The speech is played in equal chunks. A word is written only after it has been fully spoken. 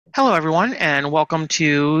Hello, everyone, and welcome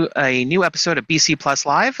to a new episode of BC Plus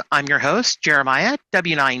Live. I'm your host, Jeremiah,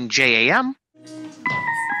 W9JAM.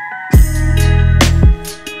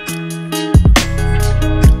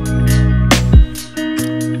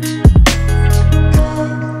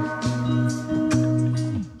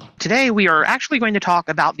 Today, we are actually going to talk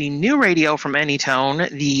about the new radio from Anytone,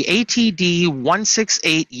 the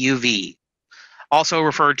ATD-168 UV, also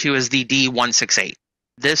referred to as the D168.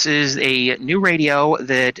 This is a new radio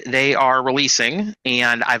that they are releasing,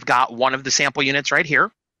 and I've got one of the sample units right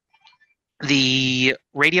here. The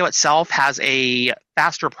radio itself has a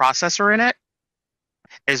faster processor in it,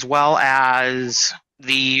 as well as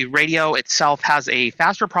the radio itself has a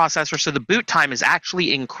faster processor, so the boot time is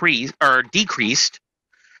actually decreased.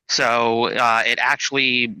 So it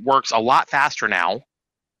actually works a lot faster now.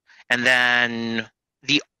 And then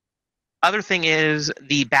the other thing is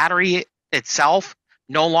the battery itself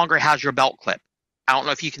no longer has your belt clip. I don't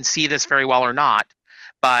know if you can see this very well or not,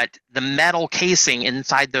 but the metal casing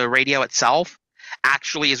inside the radio itself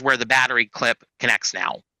actually is where the battery clip connects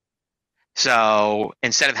now. So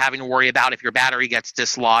instead of having to worry about if your battery gets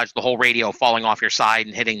dislodged, the whole radio falling off your side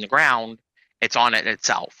and hitting the ground, it's on it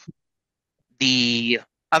itself. The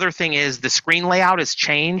other thing is the screen layout has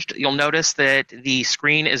changed. You'll notice that the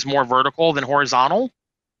screen is more vertical than horizontal.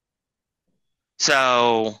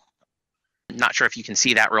 So I'm not sure if you can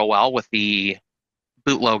see that real well with the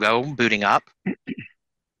boot logo booting up.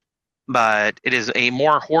 But it is a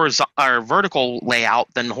more vertical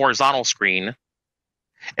layout than the horizontal screen,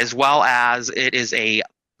 as well as it is a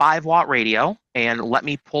 5-watt radio. And let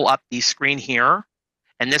me pull up the screen here.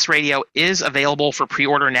 And this radio is available for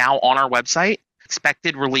pre-order now on our website.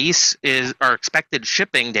 Expected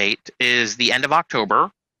shipping date is the end of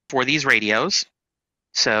October for these radios.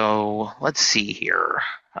 So let's see here.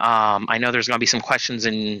 I know there's going to be some questions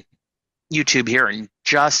in YouTube here in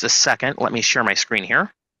just a second. Let me share my screen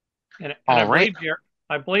here. And I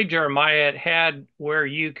believe Jeremiah, it had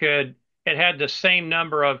the same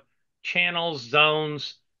number of channels,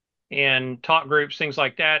 zones, and talk groups, things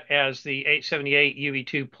like that, as the 878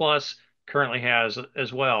 UV2 Plus currently has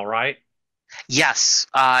as well, right? Yes,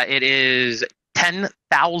 it is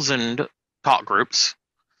 10,000 talk groups,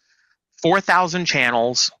 4,000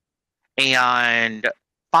 channels, and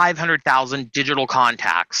 500,000 digital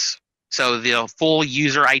contacts. So the full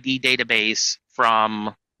user ID database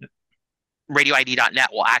from radioid.net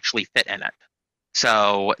will actually fit in it.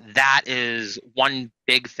 So that is one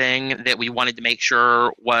big thing that we wanted to make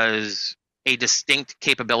sure was a distinct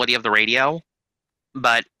capability of the radio.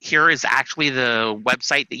 But here is actually the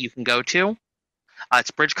website that you can go to.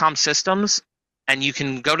 It's BridgeCom Systems, and you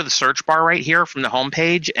can go to the search bar right here from the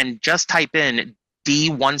homepage and just type in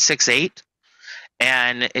D168,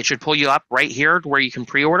 and it should pull you up right here to where you can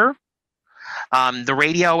pre-order. The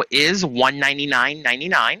radio is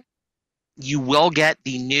 $199.99. You will get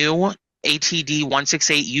the new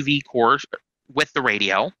ATD-168 UV course with the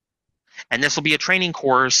radio, and this will be a training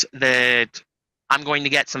course that I'm going to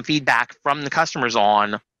get some feedback from the customers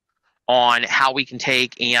on how we can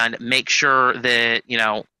take and make sure that,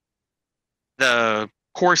 the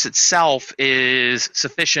course itself is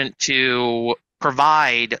sufficient to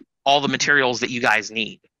provide all the materials that you guys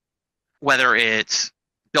need, whether it's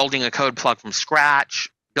building a code plug from scratch,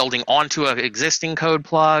 building onto an existing code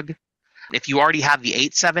plug. If you already have the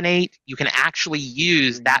 878, you can actually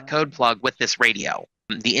use that code plug with this radio.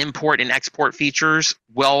 The import and export features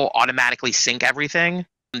will automatically sync everything.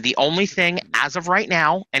 The only thing, as of right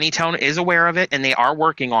now, Anytone is aware of it and they are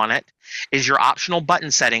working on it, is your optional button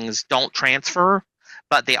settings don't transfer,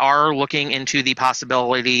 but they are looking into the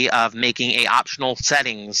possibility of making a optional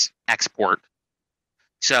settings export.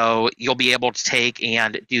 So you'll be able to take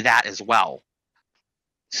and do that as well.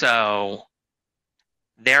 So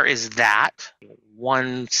there is that.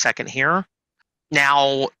 1 second here.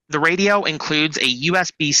 Now, the radio includes a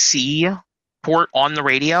USB-C port on the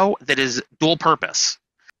radio that is dual purpose.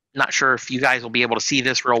 Not sure if you guys will be able to see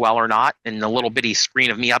this real well or not in the little bitty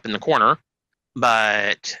screen of me up in the corner,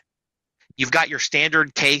 but you've got your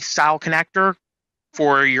standard K-style connector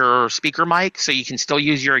for your speaker mic, so you can still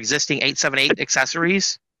use your existing 878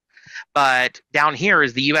 accessories. But down here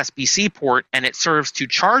is the USB-C port, and it serves to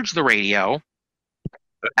charge the radio,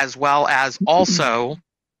 as well as also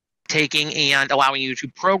taking and allowing you to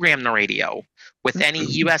program the radio with any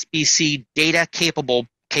USB-C data-capable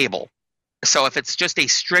cable. So if it's just a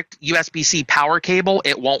strict USB-C power cable,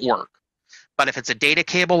 it won't work. But if it's a data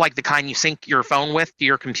cable like the kind you sync your phone with to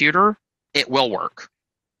your computer, it will work.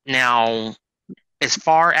 Now, as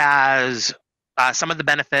far as some of the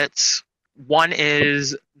benefits, one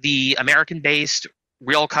is the American-based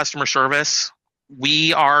real customer service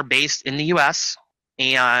we are based in the US,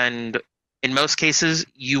 and in most cases,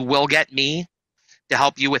 you will get me to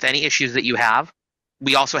help you with any issues that you have.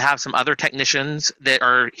 We also have some other technicians that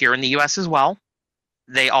are here in the US as well.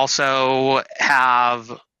 They also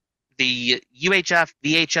have the UHF,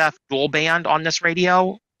 VHF dual band on this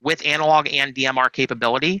radio with analog and DMR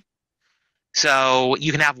capability. So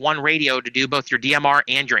you can have one radio to do both your DMR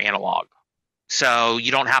and your analog. So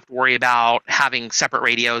you don't have to worry about having separate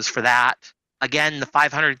radios for that. Again, the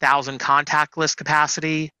 500,000 contact list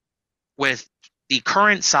capacity with the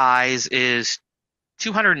current size is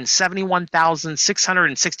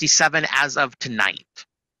 271,667 as of tonight.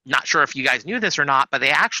 Not sure if you guys knew this or not, but they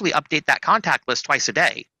actually update that contact list twice a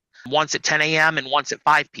day. Once at 10 a.m. and once at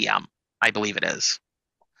 5 p.m., I believe it is.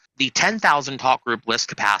 The 10,000 talk group list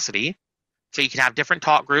capacity, so you can have different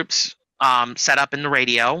talk groups set up in the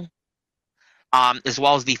radio, as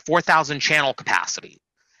well as the 4,000 channel capacity.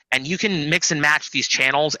 And you can mix and match these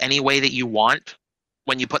channels any way that you want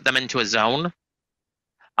when you put them into a zone.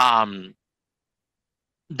 The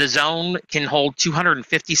zone can hold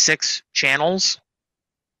 256 channels,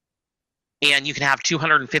 and you can have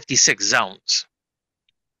 256 zones.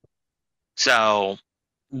 So,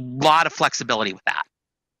 a lot of flexibility with that.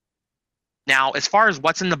 Now, as far as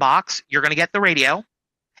what's in the box, you're going to get the radio.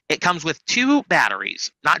 It comes with 2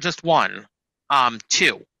 batteries, not just one,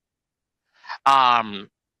 2.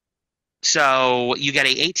 So you get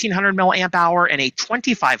a 1800 milliamp hour and a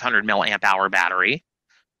 2500 milliamp hour battery,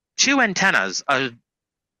 2 antennas, a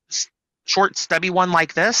short stubby one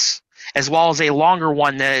like this, as well as a longer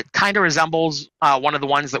one that kind of resembles one of the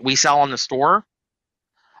ones that we sell in the store.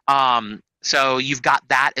 So you've got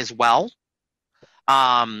that as well.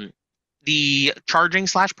 The charging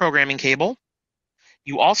 / programming cable.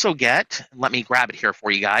 You also get, let me grab it here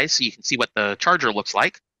for you guys so you can see what the charger looks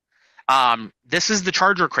like. This is the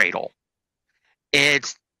charger cradle. You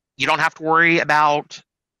don't have to worry about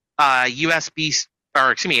a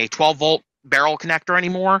 12 volt barrel connector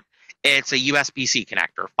anymore. It's a USB-C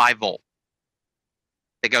connector, 5 volt.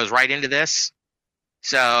 It goes right into this.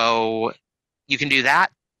 So you can do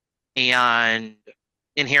that. And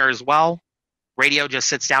in here as well, radio just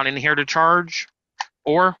sits down in here to charge,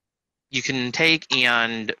 or you can take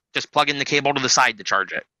and just plug in the cable to the side to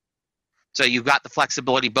charge it. So you've got the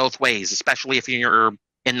flexibility both ways, especially if you're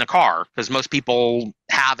in the car, because most people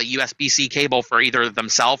have a USB-C cable for either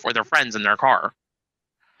themselves or their friends in their car.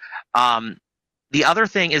 The other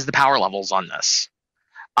thing is the power levels on this.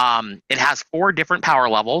 It has 4 different power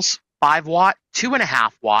levels: 5 watt,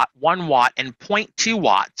 2.5 watt, 1 watt, and 0.2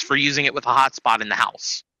 watts for using it with a hotspot in the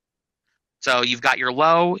house. So you've got your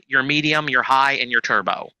low, your medium, your high, and your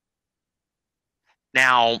turbo.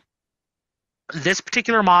 Now, this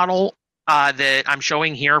particular model that I'm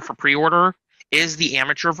showing here for pre-order is the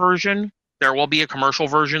amateur version. There will be a commercial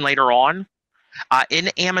version later on. In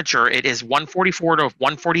amateur, it is 144 to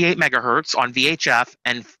 148 megahertz on VHF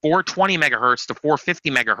and 420 megahertz to 450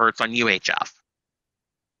 megahertz on UHF.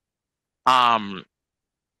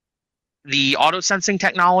 The auto sensing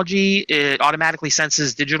technology, it automatically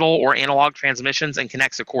senses digital or analog transmissions and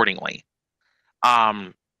connects accordingly.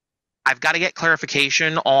 I've got to get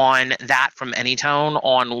clarification on that from Anytone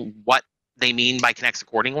on what they mean by connects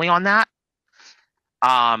accordingly on that.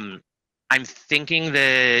 I'm thinking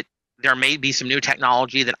that there may be some new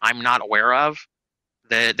technology that I'm not aware of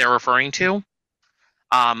that they're referring to.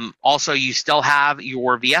 Also, you still have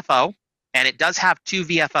your VFO, and it does have 2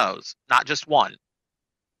 VFOs, not just one.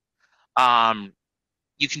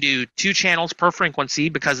 You can do 2 channels per frequency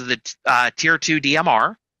because of the Tier 2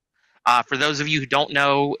 DMR. For those of you who don't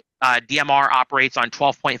know, DMR operates on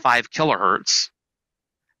 12.5 kilohertz.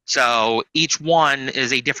 So each one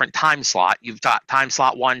is a different time slot. You've got time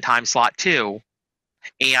slot 1, time slot 2,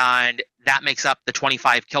 and that makes up the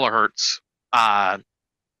 25 kilohertz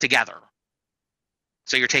together.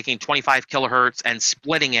 So you're taking 25 kilohertz and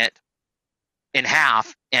splitting it in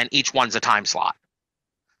half, and each one's a time slot.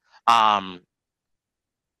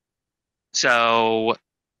 So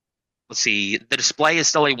let's see. The display is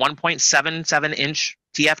still a 1.77-inch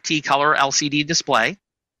TFT color LCD display.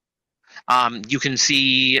 You can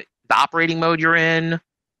see the operating mode you're in.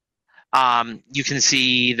 You can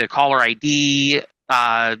see the caller ID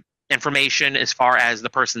information as far as the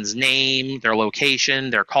person's name, their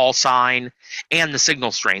location, their call sign, and the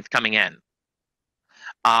signal strength coming in.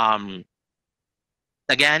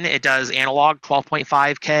 Again, it does analog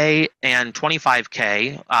 12.5K and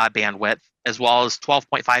 25K bandwidth, as well as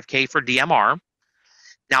 12.5K for DMR.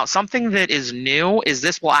 Now, something that is new is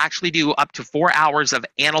this will actually do up to 4 hours of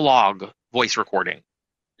analog voice recording.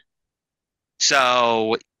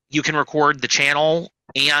 So you can record the channel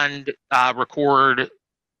and record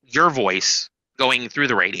your voice going through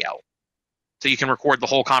the radio. So you can record the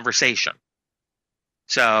whole conversation.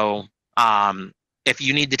 So if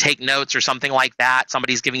you need to take notes or something like that,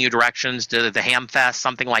 somebody's giving you directions to the ham fest,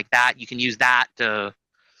 something like that, you can use that to,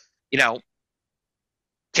 in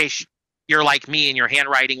case you're like me and your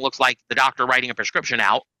handwriting looks like the doctor writing a prescription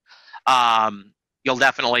out, you'll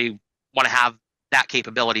definitely want to have that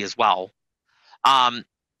capability as well.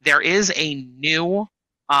 There is a new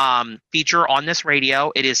feature on this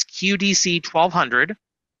radio. It is QDC 1200,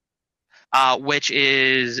 which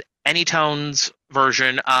is Anytone's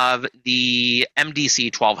version of the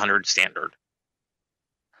MDC 1200 standard.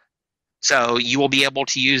 So you will be able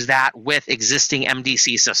to use that with existing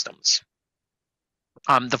MDC systems.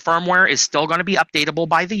 The firmware is still going to be updatable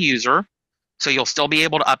by the user, so you'll still be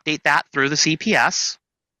able to update that through the CPS.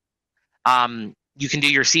 You can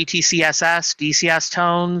do your CTCSS, DCS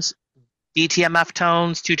tones, DTMF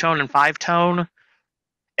tones, 2-tone and 5-tone,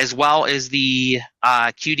 as well as the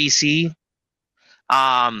QDC.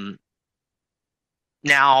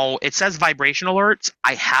 Now, it says vibration alerts.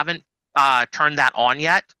 I haven't turned that on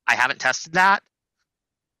yet. I haven't tested that.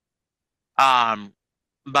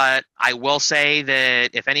 But I will say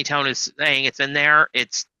that if Anytone is saying it's in there,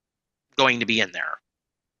 it's going to be in there.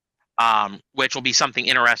 Which will be something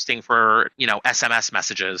interesting for, SMS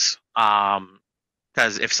messages.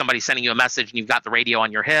 Because if somebody's sending you a message and you've got the radio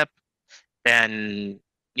on your hip, then,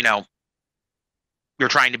 you're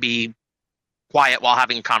trying to be quiet while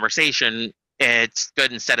having a conversation, it's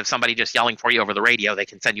good instead of somebody just yelling for you over the radio, they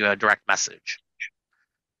can send you a direct message.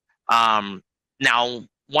 Now,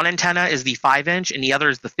 one antenna is the 5-inch and the other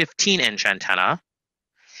is the 15-inch antenna.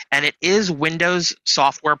 And it is Windows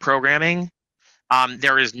software programming.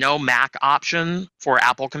 There is no Mac option for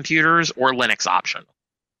Apple computers or Linux option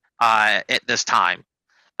at this time.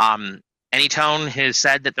 Anytone has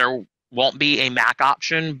said that there won't be a Mac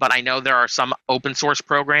option, but I know there are some open source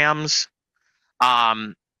programs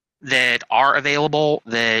that are available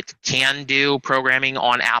that can do programming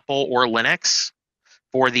on Apple or Linux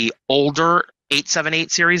for the older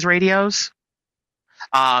 878 series radios.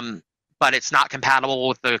 But it's not compatible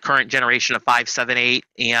with the current generation of 578,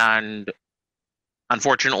 and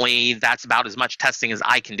unfortunately, that's about as much testing as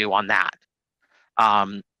I can do on that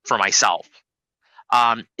for myself.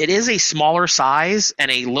 It is a smaller size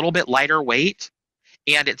and a little bit lighter weight,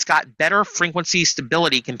 and it's got better frequency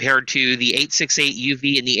stability compared to the 868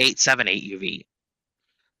 UV and the 878 UV.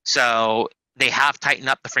 So they have tightened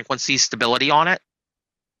up the frequency stability on it.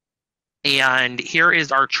 And here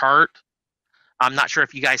is our chart. I'm not sure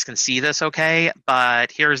if you guys can see this okay,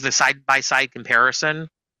 but here's the side-by-side comparison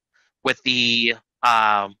with the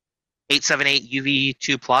 878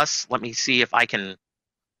 UV2 Plus. Let me see if I can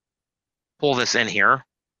pull this in here,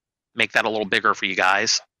 make that a little bigger for you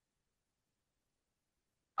guys.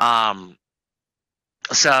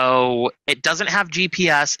 So it doesn't have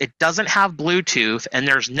GPS, it doesn't have Bluetooth, and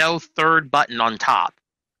there's no third button on top.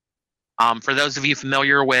 For those of you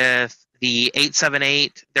familiar with the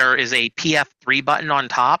 878, there is a PF3 button on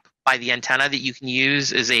top by the antenna that you can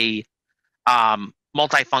use as a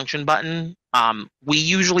multi-function button. We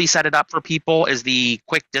usually set it up for people as the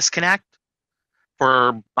quick disconnect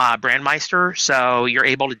for Brandmeister, so you're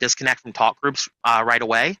able to disconnect from talk groups right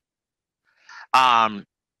away.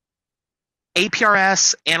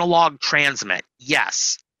 APRS analog transmit,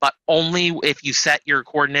 yes, but only if you set your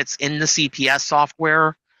coordinates in the CPS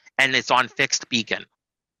software and it's on fixed beacon.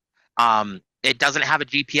 It doesn't have a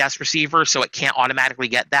GPS receiver, so it can't automatically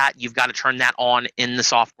get that. You've got to turn that on in the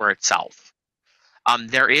software itself.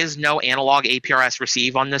 There is no analog APRS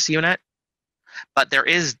receive on this unit, but there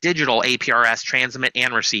is digital APRS transmit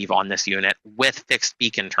and receive on this unit with fixed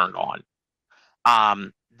beacon turned on.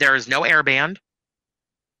 There is no airband.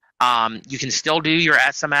 You can still do your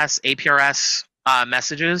SMS APRS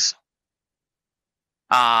messages.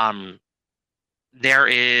 There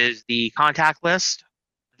is the contact list.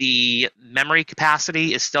 The memory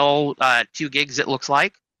capacity is still 2 gigs, it looks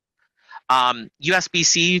like.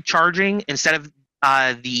 USB-C charging, instead of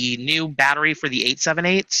the new battery for the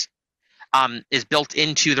 878s, is built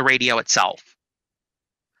into the radio itself.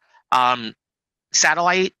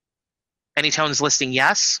 Satellite, Anytone's listing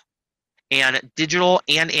yes. And digital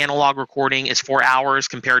and analog recording is 4 hours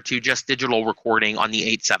compared to just digital recording on the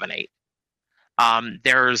 878.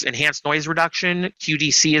 There's enhanced noise reduction.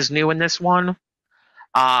 QDC is new in this one.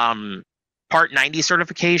 Part 90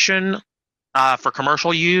 certification for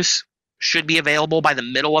commercial use should be available by the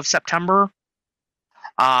middle of September.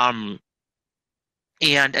 And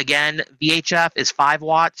again, VHF is 5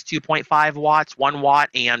 watts, 2.5 watts, 1 watt,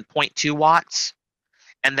 and 0.2 watts.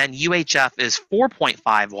 And then UHF is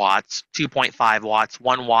 4.5 watts, 2.5 watts,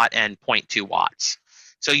 1 watt, and 0.2 watts.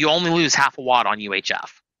 So you only lose half a watt on UHF.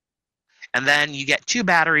 And then you get 2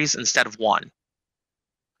 batteries instead of 1.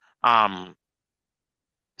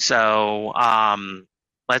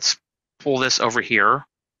 Let's pull this over here.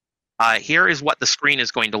 Here is what the screen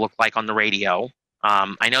is going to look like on the radio.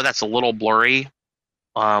 I know that's a little blurry.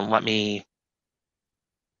 Let me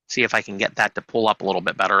see if I can get that to pull up a little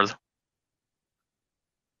bit better.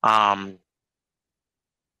 And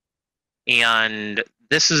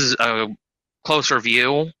this is a closer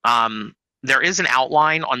view. There is an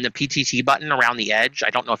outline on the PTT button around the edge. I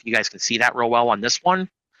don't know if you guys can see that real well on this one,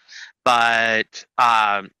 but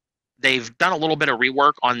they've done a little bit of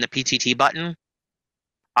rework on the PTT button.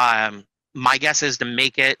 My guess is to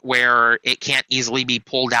make it where it can't easily be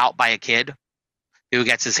pulled out by a kid who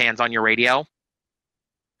gets his hands on your radio.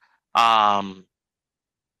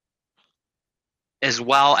 As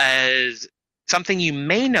well as something you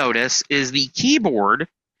may notice is the keyboard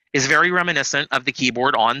is very reminiscent of the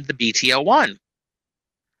keyboard on the BTO1.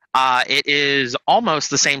 It is almost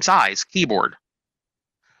the same size keyboard.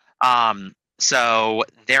 So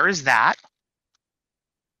there is that.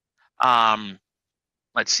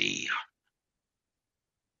 Let's see.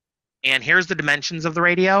 And here's the dimensions of the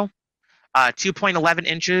radio. 2.11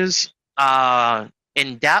 inches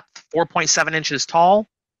in depth, 4.7 inches tall.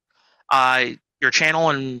 Your channel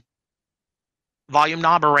and volume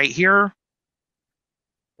knob are right here.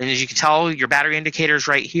 And as you can tell, your battery indicator is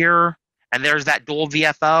right here. And there's that dual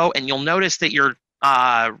VFO. And you'll notice that your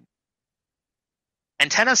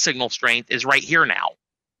antenna signal strength is right here now.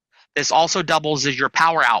 This also doubles as your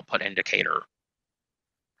power output indicator.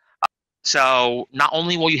 So not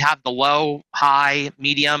only will you have the low, high,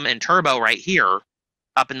 medium, and turbo right here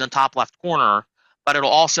up in the top left corner, but it'll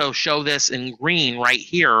also show this in green right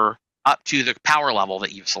here up to the power level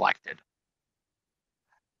that you've selected.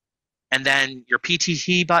 And then your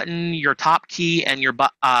PTT button, your top key, and your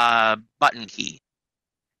button key.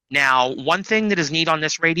 Now, one thing that is neat on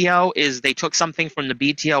this radio is they took something from the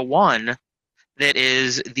BTO1 that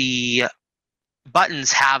is the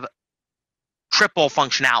buttons have triple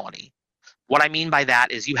functionality. What I mean by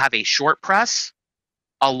that is you have a short press,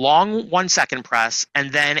 a long 1 second press,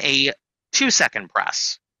 and then a 2 second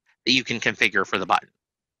press that you can configure for the button.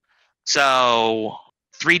 So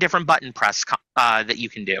 3 different button press that you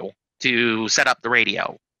can do to set up the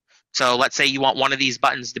radio. So let's say you want one of these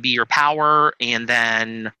buttons to be your power, and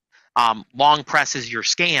then long press is your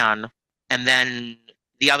scan, and then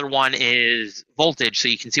the other one is voltage, so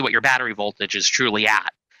you can see what your battery voltage is truly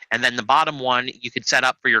at. And then the bottom one you could set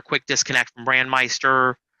up for your quick disconnect from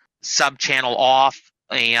Brandmeister, sub channel off,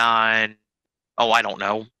 and I don't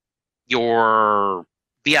know, your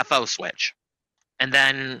VFO switch. And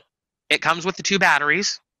then it comes with the 2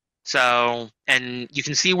 batteries. So, and you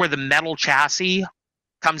can see where the metal chassis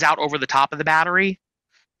comes out over the top of the battery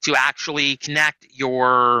to actually connect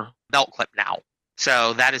your belt clip now.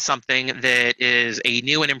 So that is something that is a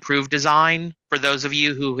new and improved design for those of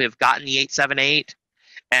you who have gotten the 878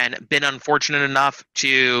 and been unfortunate enough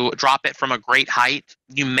to drop it from a great height.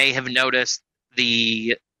 You may have noticed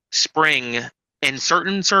the spring in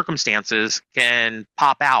certain circumstances can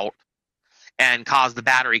pop out and cause the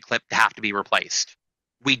battery clip to have to be replaced.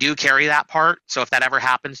 We do carry that part, so if that ever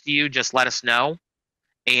happens to you, just let us know,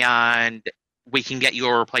 and we can get you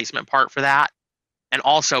a replacement part for that. And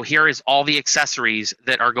also, here is all the accessories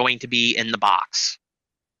that are going to be in the box.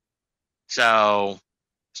 So,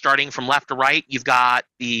 starting from left to right, you've got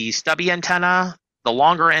the stubby antenna, the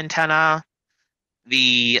longer antenna,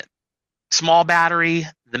 the small battery,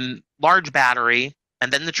 the large battery,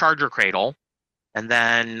 and then the charger cradle, and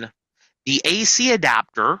then the AC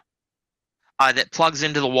adapter that plugs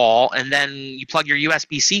into the wall, and then you plug your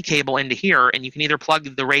USB-C cable into here, and you can either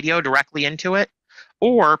plug the radio directly into it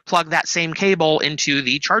or plug that same cable into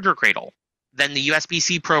the charger cradle. Then the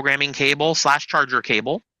USB-C programming cable / charger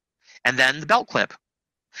cable, and then the belt clip.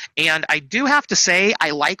 And I do have to say,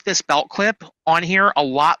 I like this belt clip on here a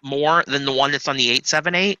lot more than the one that's on the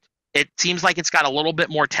 878. It seems like it's got a little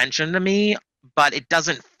bit more tension to me, but it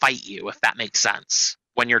doesn't fight you, if that makes sense,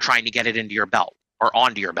 when you're trying to get it into your belt or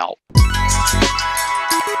onto your belt.